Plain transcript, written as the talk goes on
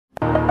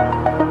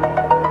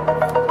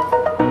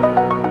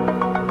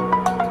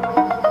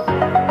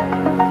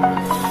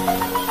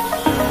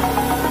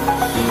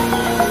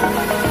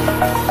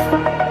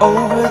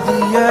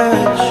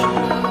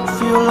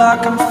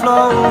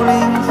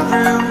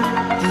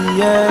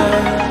air.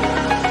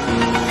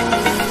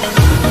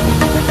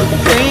 The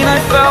pain I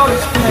felt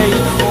is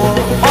paid for,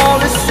 all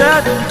is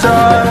said and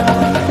done.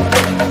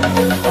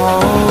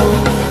 Oh,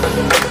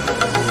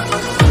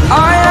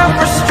 I am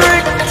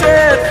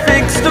restricted,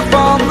 fixed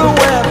upon the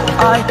web.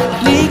 I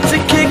need to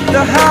kick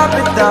the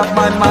habit that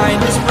my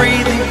mind is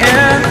breathing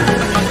in.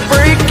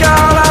 Break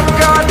out, I've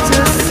got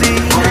to see.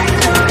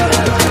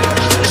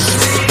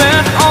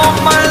 Spent all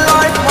my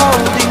life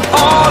holding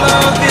all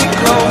of it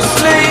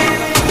closely.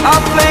 I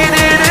played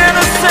it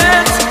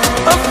innocent,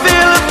 a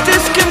feel of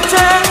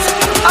discontent.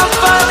 I'm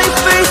finally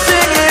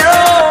facing it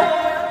all,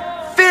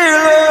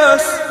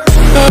 fearless.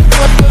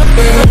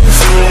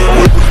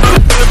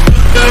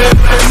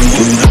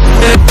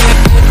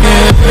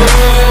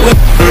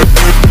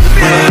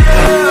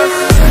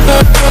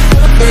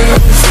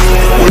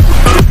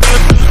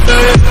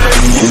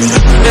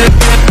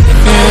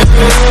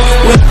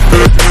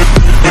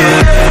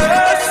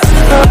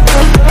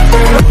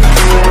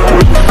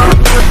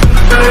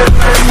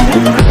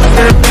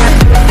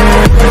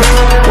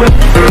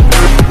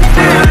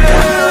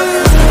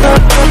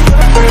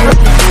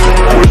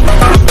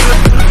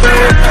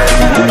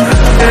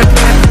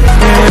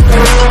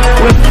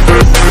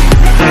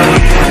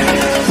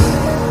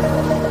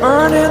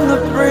 Burning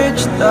the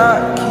bridge that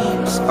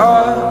keeps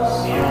us.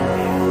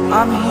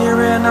 I'm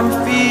here and I'm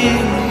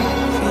feeling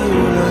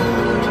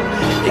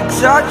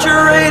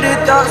exaggerated,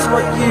 that's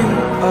what you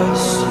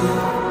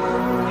assume.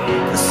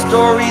 The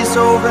story's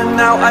over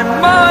now, I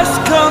must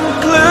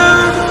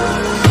conclude.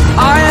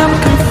 I am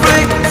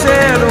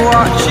conflicted,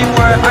 watching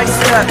where I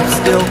step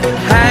still,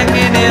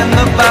 hanging in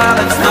the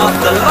balance. Not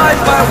the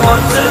life I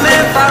want to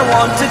live, I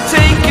want to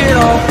take it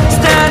all.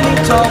 Standing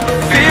tall,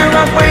 fear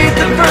outweighed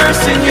the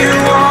person you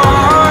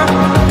are.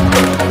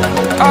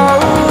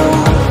 Oh,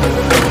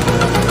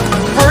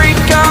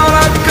 break out,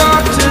 I've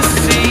got to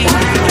see.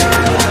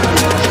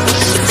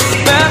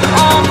 Spent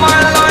all my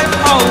life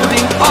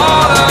holding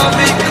all of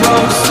it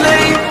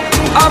closely.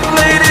 I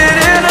played it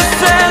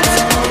innocent,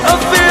 a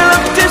feel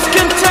of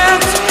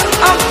discontent.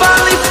 I'm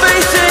finally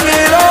facing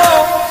it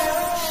all,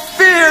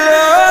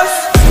 fearless.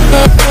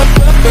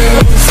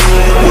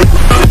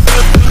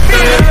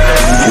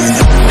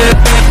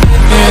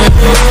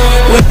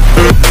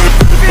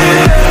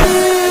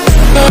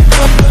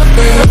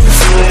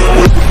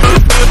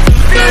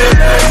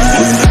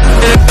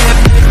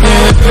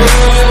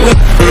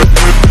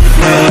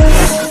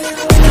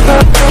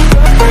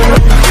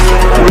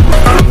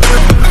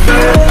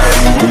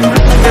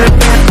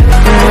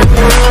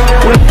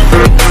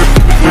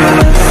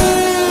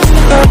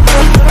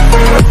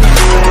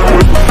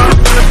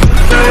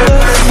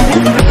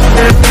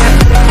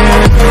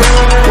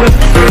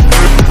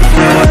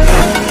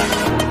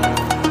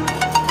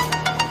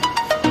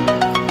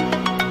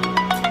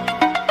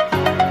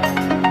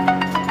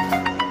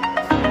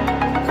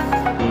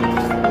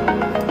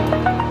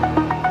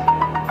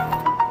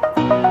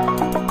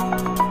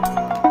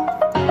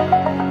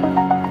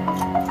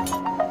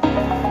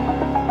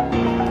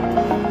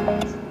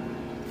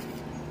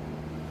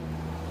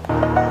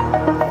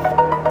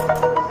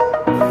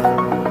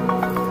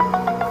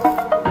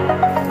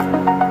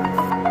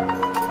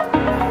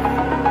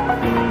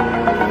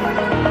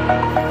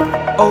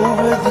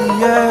 Over the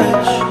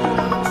edge,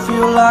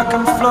 feel like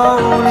I'm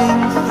floating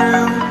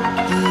through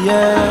the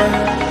air.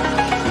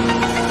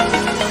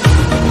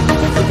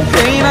 The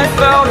pain I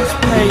felt is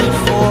paid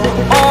for,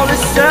 all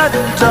is said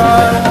and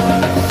done.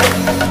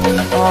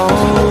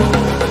 Oh,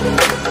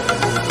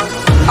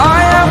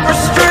 I am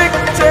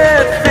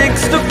restricted,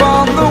 fixed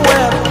upon the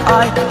web.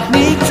 I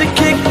need to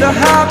kick the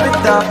habit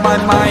that my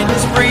mind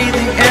is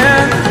breathing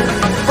in.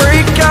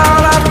 Break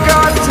out, I've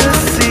got to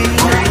see.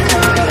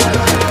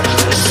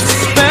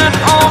 Spent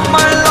all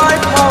my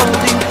life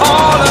holding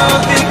all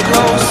of it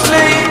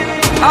closely.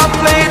 I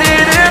played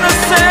it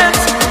innocent,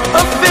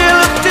 a feel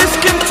of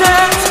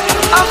discontent.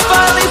 I'm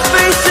finally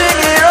facing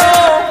it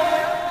all,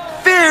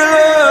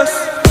 fearless.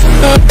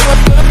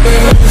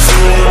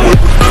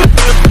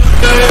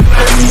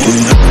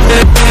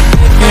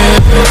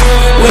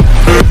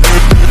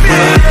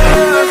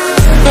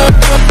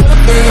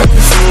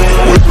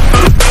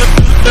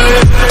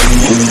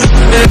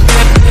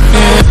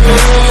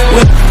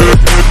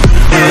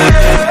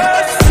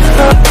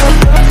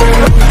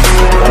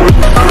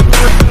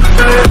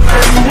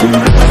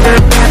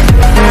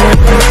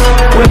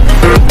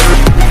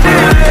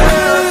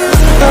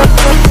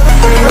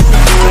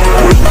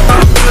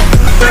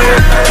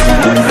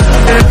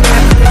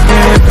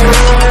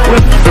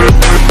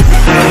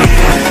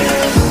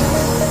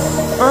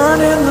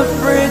 Burning the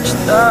bridge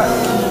that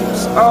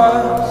keeps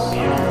us.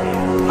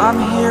 I'm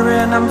here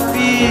and I'm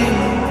feeling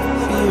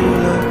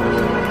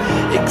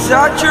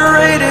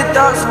exaggerated,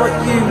 that's what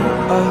you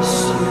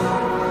assume.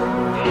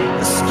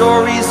 The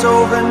story's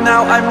over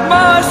now, I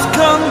must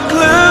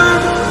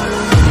conclude.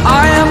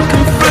 I am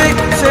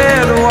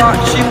conflicted,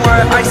 watching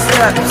where I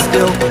step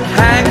still,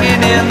 hanging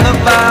in the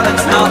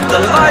balance. Not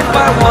the life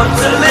I want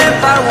to live,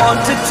 I want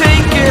to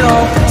take it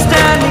all.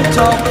 Standing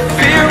tall,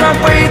 fear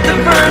outweighed the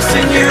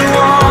person you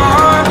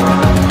are.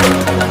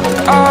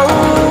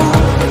 Oh,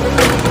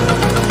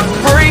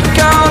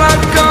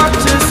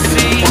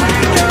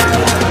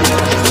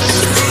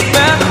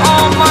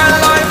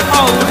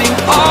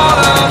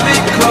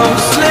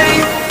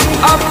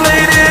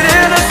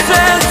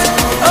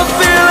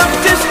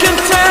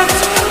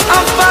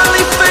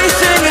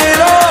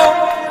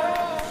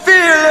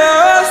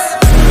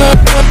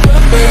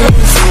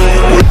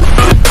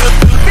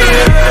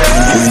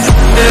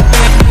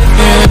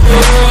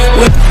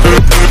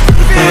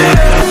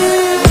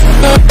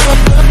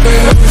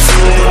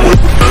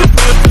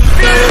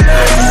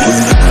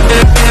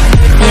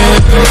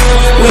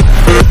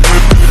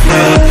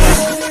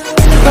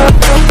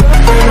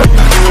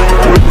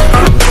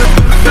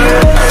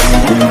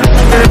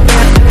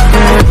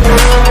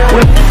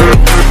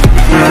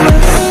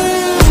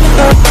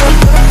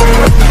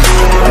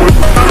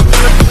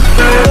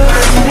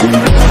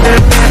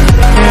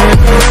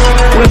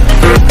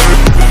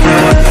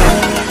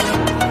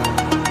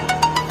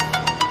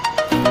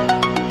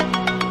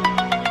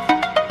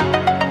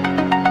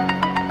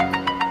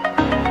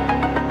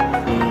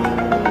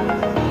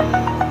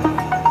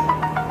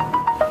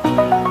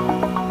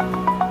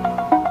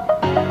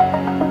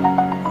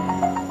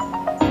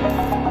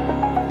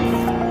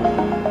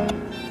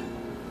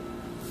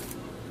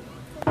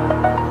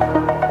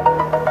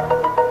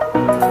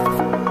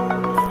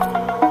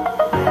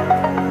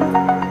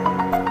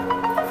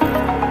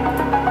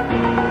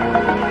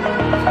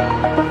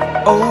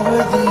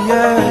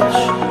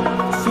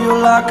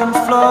 I'm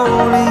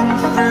floating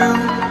through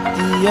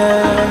the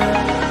air.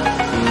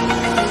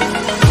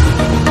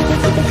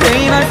 The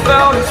pain I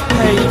felt is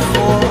paid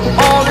for,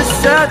 all is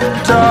said and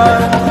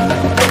done.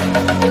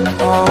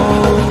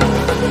 Oh,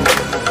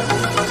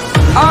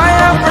 I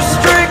am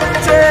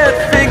restricted,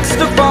 fixed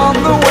upon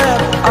the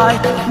web. I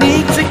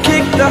need to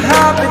kick the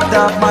habit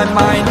that my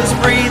mind is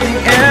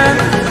breathing in.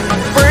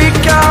 Break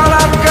out,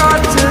 I've got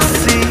to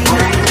see.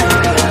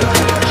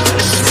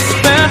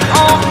 Spent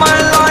all my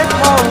life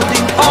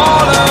holding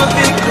all of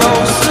it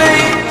closely.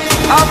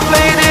 I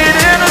played it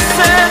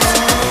innocent,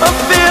 a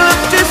feel of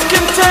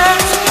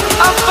discontent.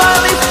 I'm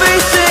finally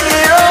facing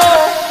it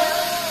all,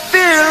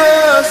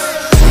 fearless.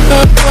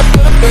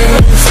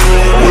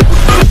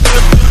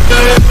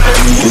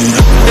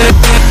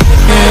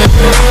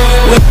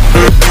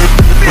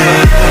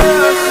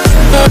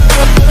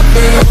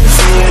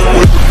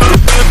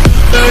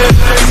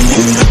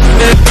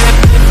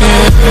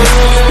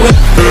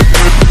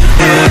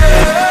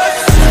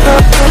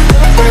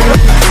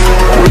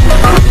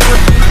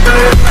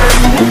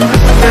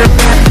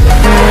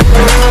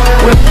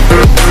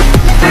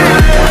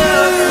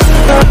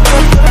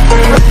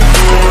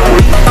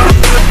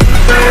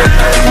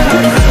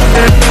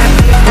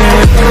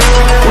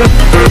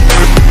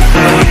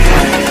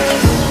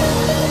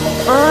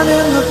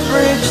 Burning the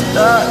bridge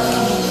that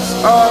keeps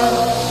us.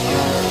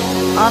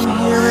 I'm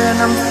here and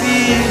I'm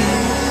feeling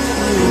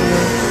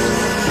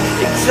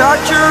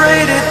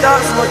exaggerated,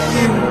 that's what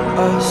you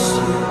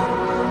assume.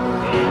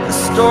 The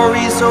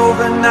story's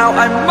over now,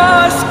 I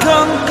must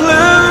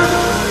conclude.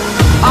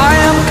 I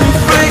am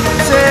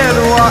conflicted,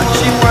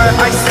 watching where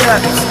I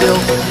step still,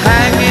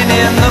 hanging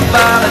in the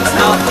balance.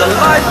 Not the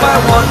life I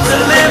want to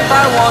live,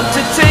 I want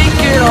to take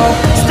it all.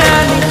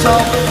 Standing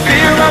tall,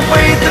 fear I've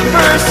weighed the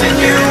person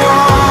you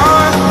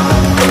are.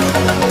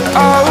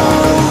 Oh,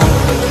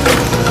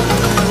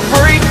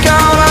 break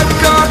out, I've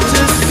got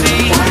to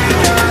see.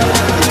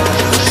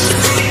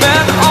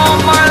 Spent all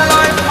my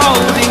life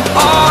holding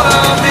all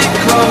of it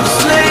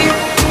closely.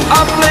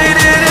 I played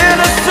it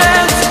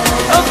innocent,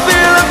 a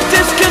feel of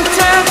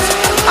discontent.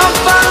 I'm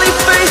finally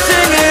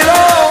facing it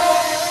all,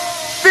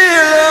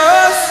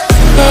 fearless.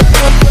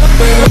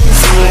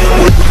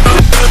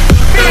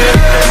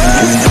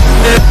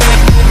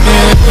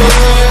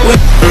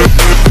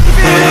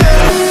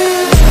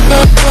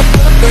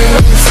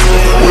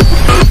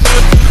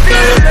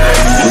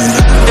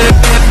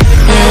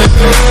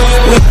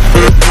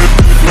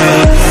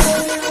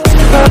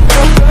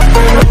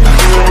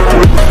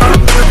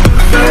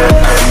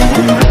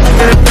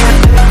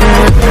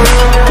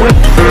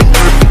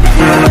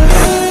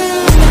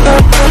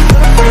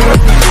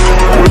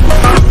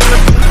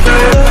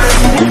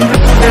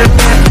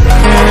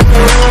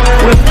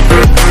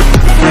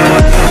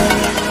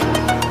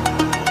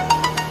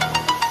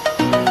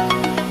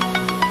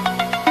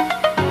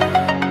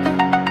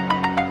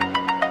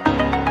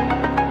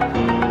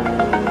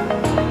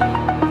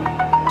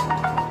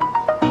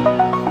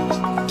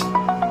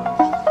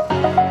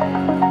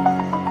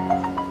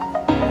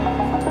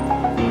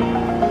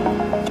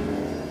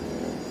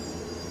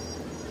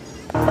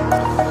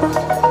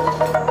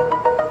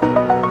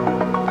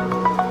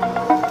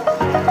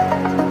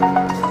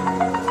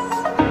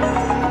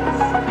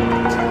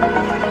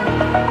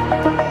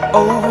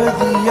 Over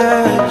the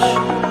edge,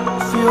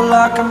 feel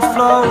like I'm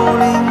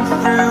floating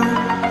through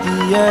the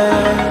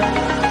air.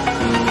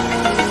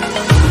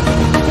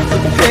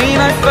 The pain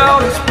I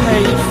felt is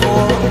paid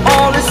for,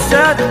 all is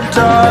said and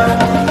done.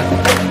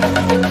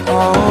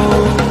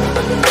 Oh,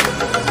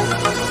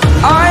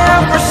 I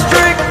am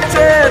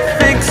restricted,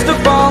 fixed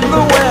upon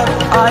the web.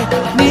 I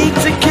need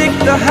to kick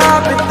the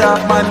habit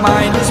that my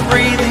mind is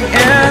breathing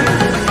in.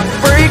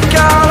 Break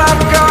out,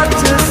 I've got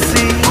to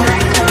see.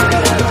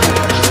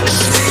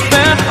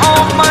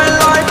 All my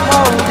life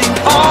holding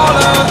all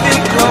of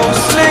it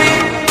closely.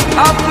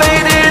 I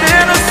played it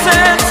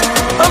innocent,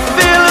 a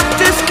feel of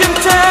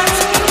discontent.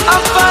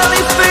 I'm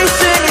finally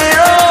facing it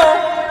all,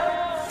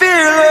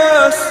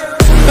 fearless.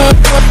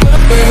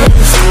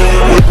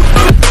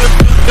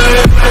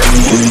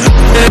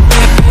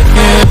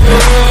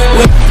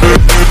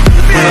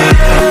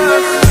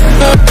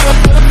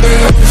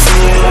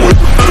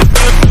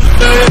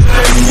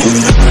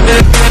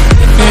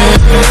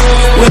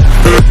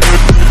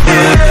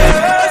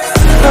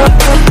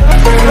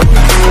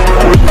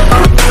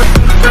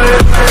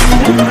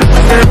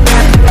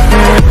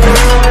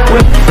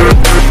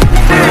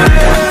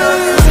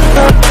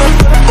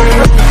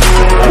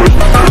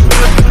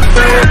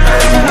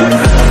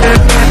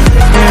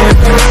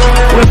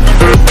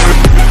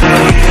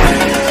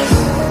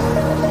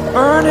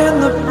 Burning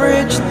the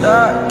bridge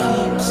that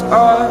keeps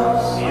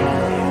us.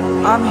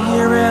 I'm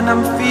here and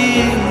I'm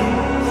feeling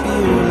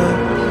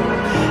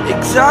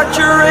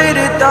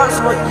exaggerated, that's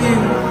what you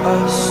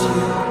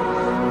assume.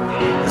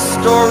 The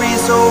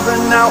story's over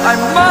now, I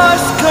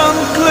must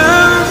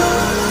conclude.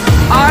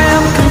 I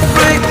am